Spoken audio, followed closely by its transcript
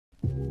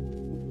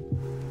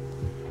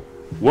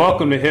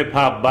Welcome to Hip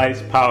Hop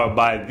Bites, powered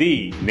by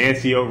the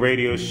Nancy O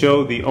Radio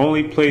Show, the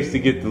only place to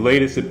get the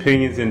latest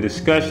opinions and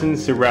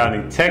discussions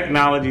surrounding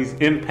technology's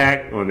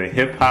impact on the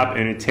hip hop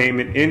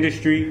entertainment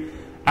industry.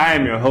 I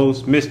am your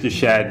host, Mr.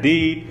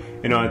 Shadid,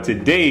 and on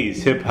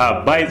today's Hip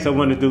Hop Bites, I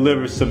want to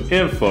deliver some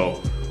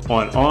info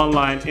on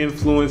online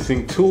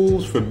influencing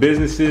tools for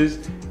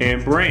businesses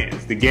and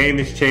brands. The game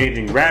is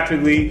changing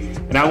rapidly,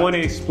 and I want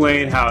to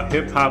explain how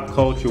hip hop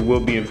culture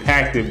will be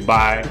impacted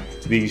by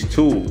these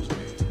tools.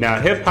 Now,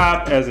 hip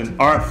hop as an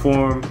art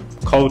form,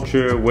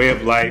 culture, way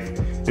of life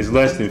is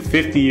less than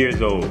 50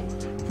 years old.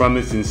 From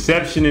its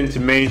inception into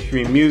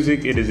mainstream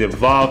music, it has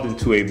evolved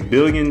into a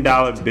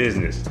billion-dollar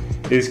business.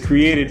 It has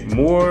created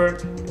more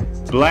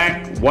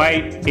Black,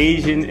 white,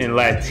 Asian, and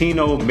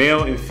Latino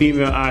male and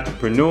female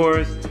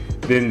entrepreneurs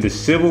than the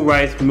civil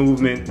rights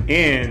movement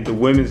and the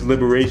women's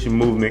liberation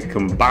movement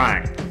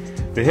combined.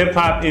 The hip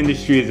hop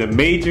industry is a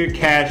major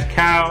cash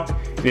cow,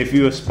 and if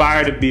you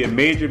aspire to be a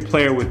major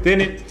player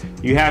within it,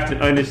 you have to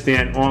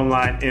understand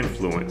online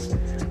influence.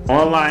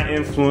 Online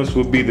influence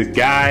will be the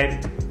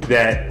guide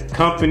that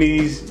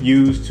companies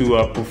use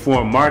to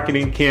perform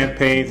marketing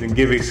campaigns and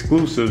give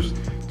exclusives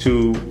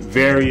to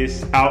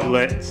various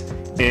outlets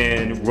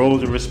and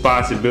roles and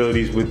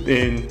responsibilities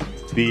within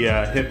the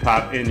hip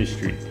hop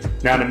industry.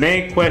 Now, the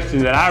main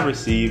question that I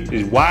received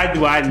is, why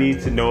do I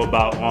need to know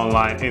about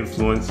online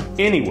influence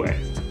anyway?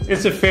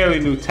 It's a fairly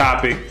new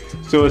topic,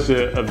 so it's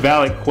a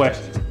valid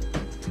question.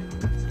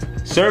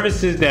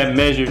 Services that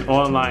measure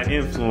online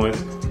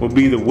influence will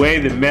be the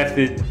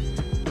method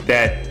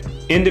that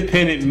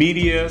independent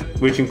media,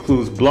 which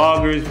includes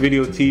bloggers,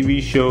 video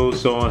TV shows,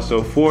 so on and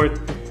so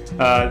forth,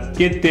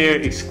 get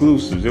their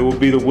exclusives. It will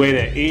be the way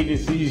that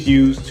agencies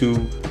use to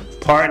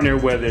partner,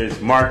 whether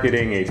it's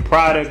marketing a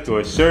product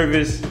or a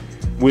service,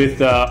 with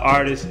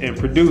artists and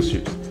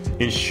producers.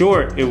 In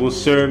short, it will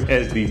serve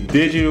as the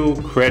digital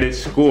credit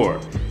score.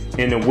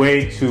 And the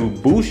way to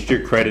boost your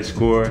credit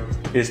score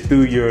is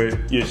through your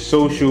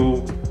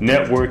social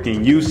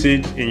networking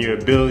usage and your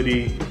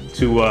ability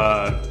to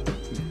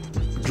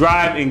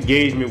drive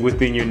engagement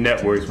within your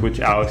networks,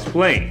 which I'll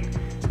explain.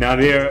 Now,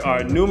 there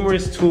are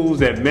numerous tools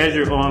that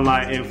measure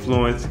online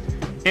influence,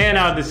 and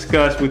I'll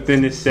discuss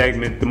within this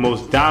segment the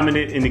most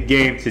dominant in the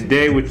game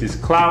today, which is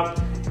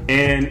Klout,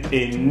 and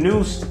a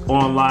new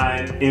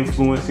online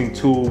influencing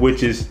tool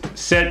which is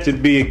set to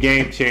be a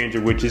game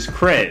changer, which is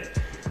Kred.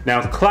 Now,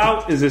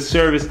 Klout is a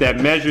service that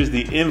measures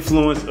the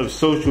influence of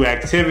social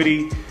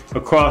activity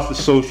across the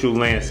social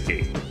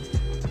landscape.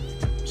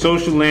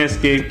 Social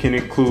landscape can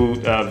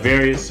include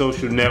various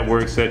social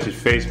networks such as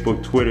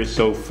Facebook, Twitter,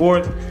 so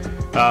forth,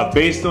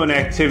 based on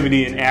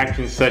activity and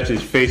actions such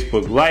as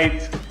Facebook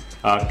likes,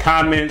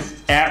 comments,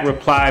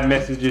 @reply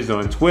messages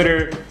on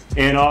Twitter,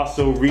 and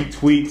also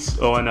retweets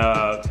on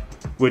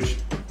which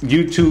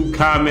YouTube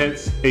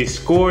comments. A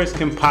score is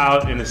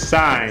compiled and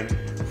assigned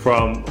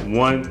from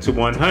 1 to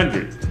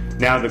 100.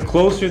 Now, the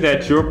closer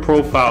that your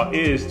profile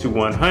is to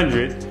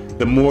 100,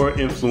 the more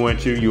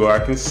influential you are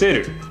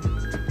considered,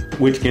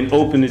 which can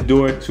open the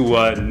door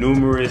to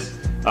numerous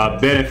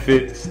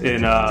benefits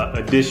and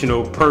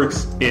additional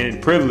perks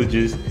and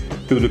privileges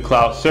through the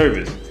Klout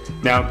service.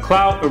 Now,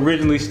 Klout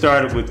originally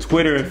started with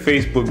Twitter and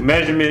Facebook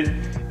measurement,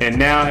 and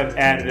now have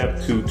added up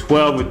to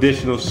 12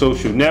 additional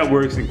social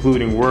networks,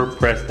 including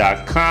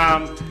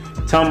WordPress.com,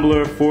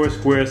 Tumblr,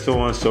 Foursquare, so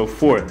on and so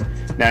forth.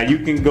 Now, you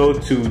can go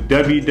to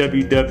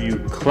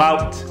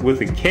www.klout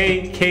with a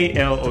K,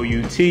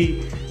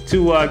 K-L-O-U-T,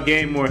 to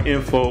gain more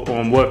info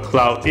on what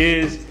Klout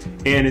is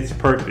and its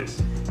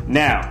purpose.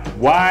 Now,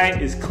 why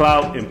is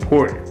Klout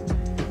important?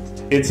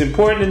 It's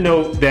important to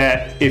note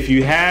that if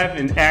you have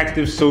an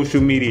active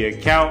social media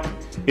account,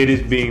 it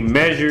is being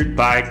measured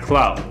by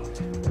Klout.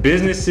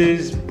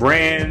 Businesses,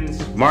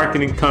 brands,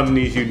 marketing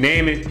companies, you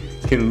name it,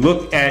 can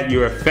look at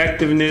your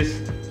effectiveness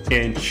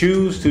and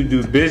choose to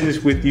do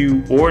business with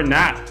you or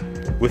not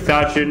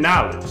without your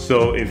knowledge.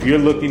 So if you're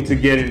looking to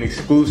get an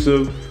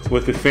exclusive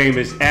with a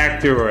famous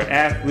actor or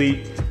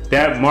athlete,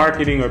 that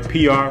marketing or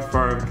PR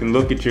firm can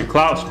look at your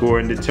Klout score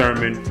and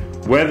determine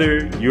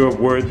whether you're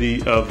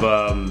worthy of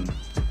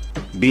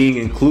being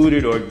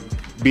included or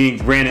being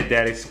granted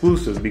that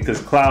exclusive, because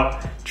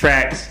Klout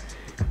tracks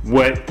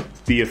what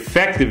the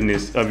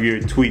effectiveness of your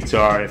tweets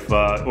are,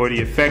 or the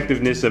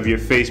effectiveness of your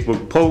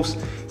Facebook posts.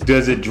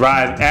 Does it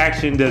drive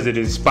action? Does it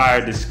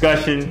inspire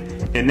discussion?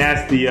 And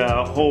that's the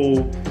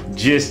whole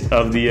gist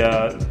of the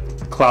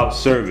Klout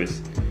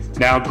service.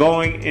 Now,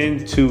 going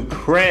into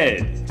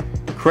Kred.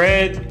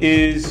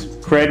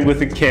 Kred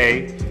with a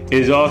K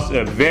is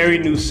also a very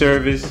new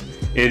service.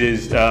 It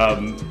is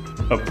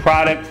a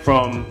product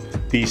from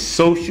the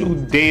social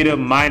data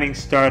mining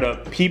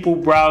startup People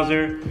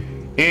Browser,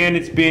 and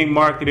it's being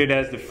marketed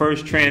as the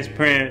first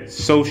transparent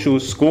social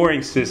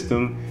scoring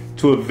system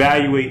to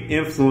evaluate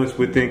influence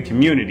within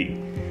community.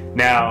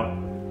 Now,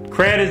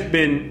 Kred has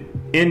been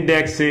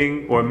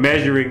indexing or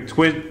measuring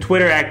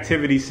Twitter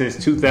activity since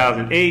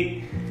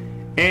 2008,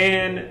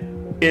 and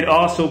it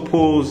also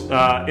pulls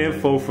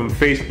info from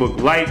Facebook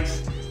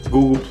likes,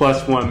 Google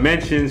 +1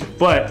 mentions,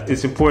 but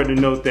it's important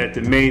to note that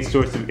the main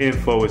source of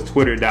info is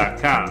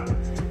twitter.com.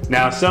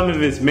 Now, some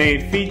of its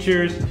main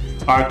features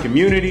are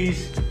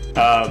communities.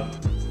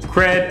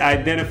 Kred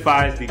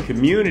identifies the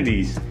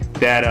communities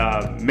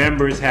that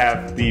members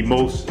have the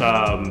most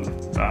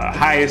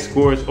highest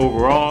scores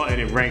overall,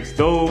 and it ranks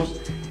those.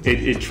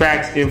 It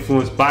tracks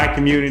influence by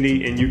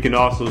community, and you can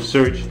also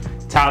search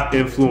top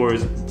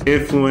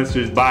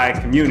influencers by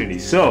community.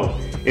 So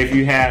if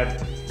you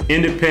have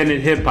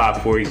independent hip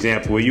hop, for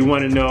example, where you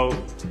want to know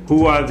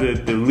who are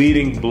the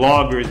leading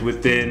bloggers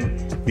within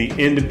the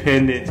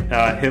independent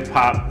hip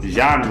hop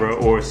genre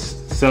or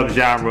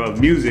subgenre of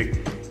music,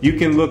 you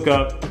can look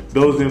up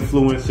those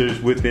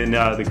influencers within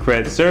the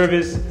Kred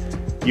service.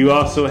 You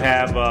also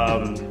have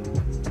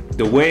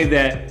the way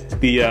that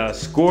the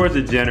scores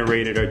are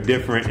generated are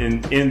different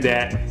in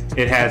that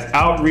it has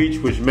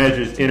outreach, which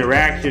measures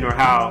interaction or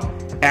how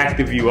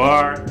active you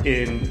are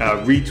in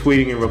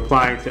retweeting and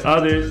replying to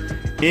others.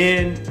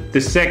 And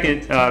the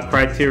second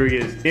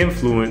criteria is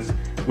influence,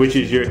 which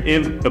is your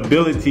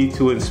ability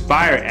to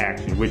inspire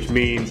action, which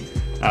means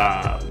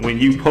when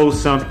you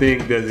post something,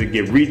 does it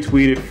get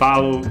retweeted,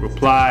 followed,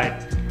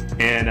 replied?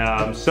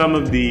 And some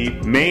of the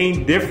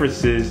main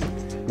differences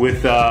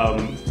with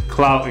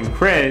Klout and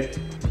Kred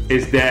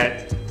is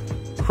that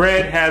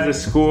Kred has a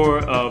score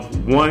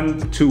of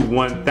 1 to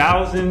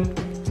 1,000,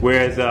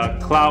 whereas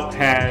Klout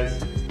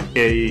has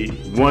a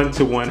 1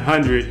 to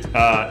 100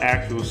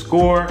 actual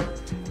score.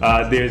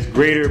 There's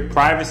greater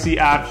privacy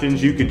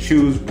options. You can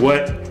choose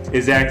what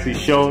is actually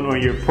shown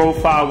on your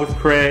profile with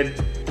Kred.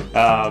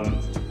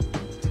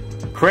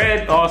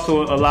 Kred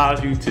also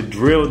allows you to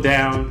drill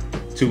down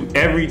to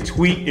every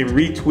tweet and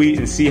retweet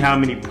and see how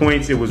many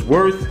points it was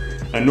worth.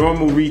 A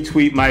normal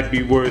retweet might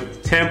be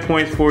worth 10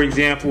 points, for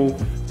example,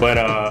 but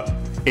a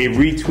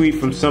retweet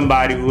from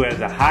somebody who has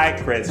a high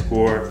Kred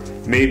score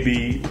may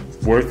be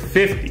worth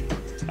 50.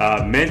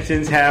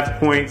 Mentions have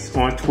points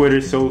on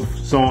Twitter, so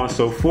on and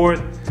so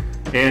forth.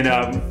 And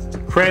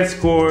Kred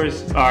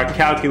scores are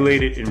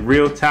calculated in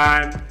real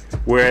time,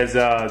 whereas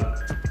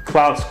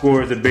Klout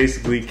scores are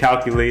basically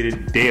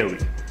calculated daily.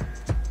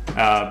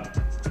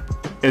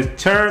 In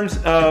terms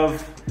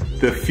of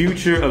the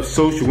future of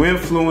social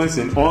influence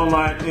and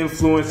online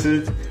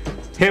influencers,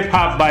 Hip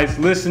Hop Bites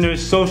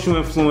listeners, social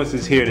influence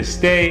is here to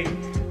stay.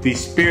 The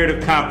spirit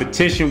of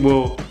competition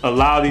will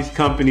allow these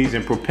companies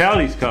and propel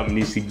these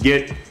companies to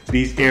get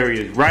these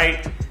areas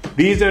right.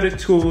 These are the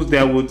tools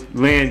that will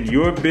land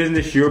your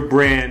business, your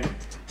brand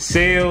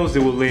sales.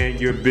 It will land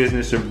your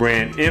business or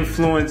brand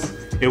influence.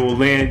 It will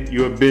land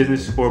your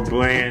business or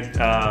brand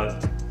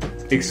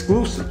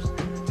exclusives.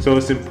 So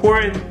it's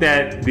important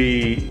that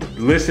the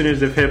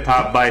listeners of Hip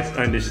Hop Bites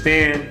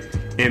understand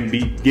and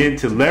begin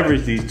to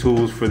leverage these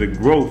tools for the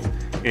growth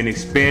and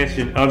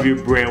expansion of your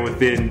brand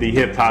within the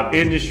hip hop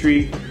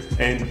industry.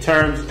 In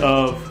terms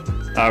of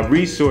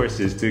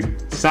resources, to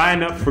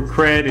sign up for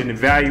Kred and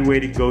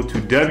evaluate it, go to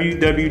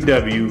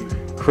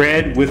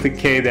www.kred with a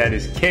K, that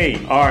is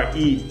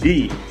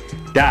KRED.ly,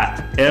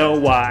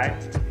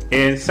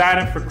 and sign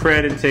up for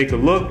Kred and take a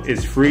look.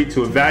 It's free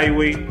to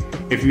evaluate.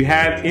 If you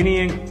have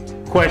any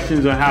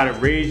questions on how to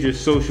raise your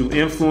social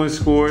influence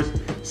scores,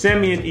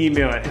 send me an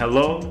email at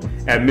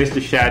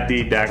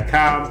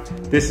hello@mrshadi.com.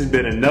 This has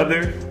been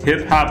another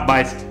Hip Hop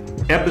Bites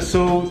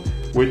episode.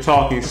 We're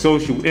talking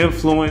social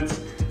influence.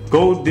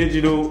 Go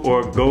digital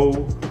or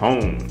go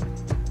home.